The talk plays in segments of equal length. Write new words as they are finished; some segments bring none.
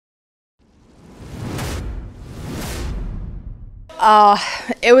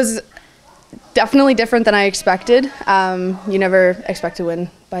It was definitely different than I expected. You never expect to win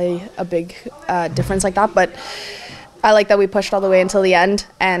by a big difference like that, but I like that we pushed all the way until the end,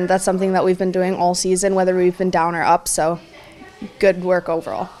 and that's something that we've been doing all season, whether we've been down or up, so good work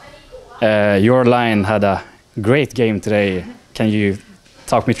overall. Your line had a great game today. Can you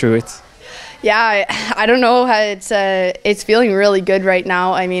talk me through it? Yeah, I don't know how it's feeling really good right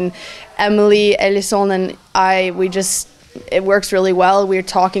now. I mean, Amelie Elisson and it works really well. We're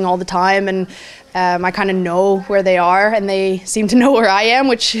talking all the time, and I kind of know where they are, and they seem to know where I am,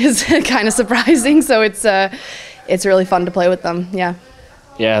 which is kind of surprising. So it's really fun to play with them. Yeah.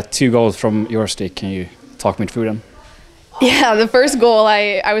 Yeah, 2 goals from your stick. Can you talk me through them? Yeah, the first goal,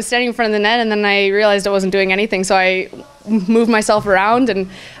 I was standing in front of the net, and then I realized I wasn't doing anything, so I moved myself around, and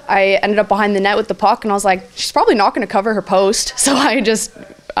I ended up behind the net with the puck, and I was like, she's probably not going to cover her post, so I just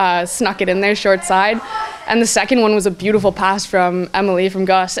snuck it in there short side. And the second one was a beautiful pass from Emely from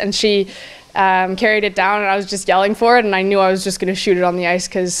Gus, and she carried it down, and I was just yelling for it, and I knew I was just going to shoot it on the ice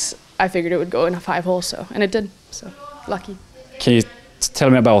because I figured it would go in a 5-hole, and it did, so lucky. Can you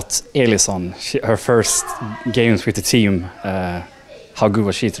tell me about Elisson, her first games with the team? How good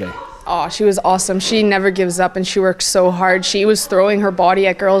was she today? Oh, she was awesome. She never gives up, and she works so hard. She was throwing her body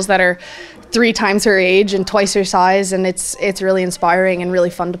at girls that are 3 times her age and twice her size, and it's really inspiring and really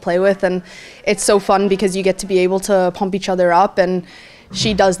fun to play with. And it's so fun because you get to be able to pump each other up, and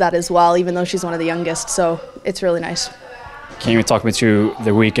she does that as well, even though she's one of the youngest. So it's really nice. Can you talk me through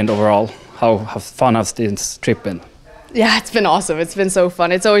the weekend overall? How fun has this trip been? Yeah, it's been awesome. It's been so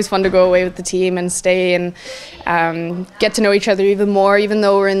fun. It's always fun to go away with the team and stay and get to know each other even more, even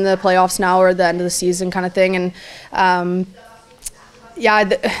though we're in the playoffs now or the end of the season kind of thing. And yeah,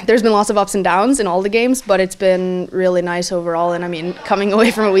 there's been lots of ups and downs in all the games, but it's been really nice overall. And I mean, coming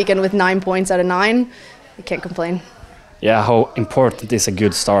away from a weekend with 9 points out of 9, I can't complain. Yeah, how important is a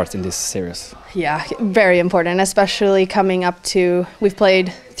good start in this series? Yeah, very important, especially coming up to, we've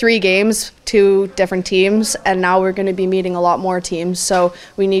played 3 games, 2 different teams, and now we're going to be meeting a lot more teams. So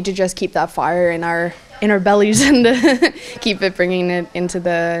we need to just keep that fire in our bellies and keep it, bringing it into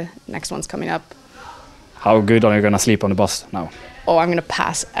the next ones coming up. How good are you going to sleep on the bus now? Oh, I'm going to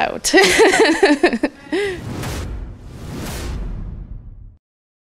pass out.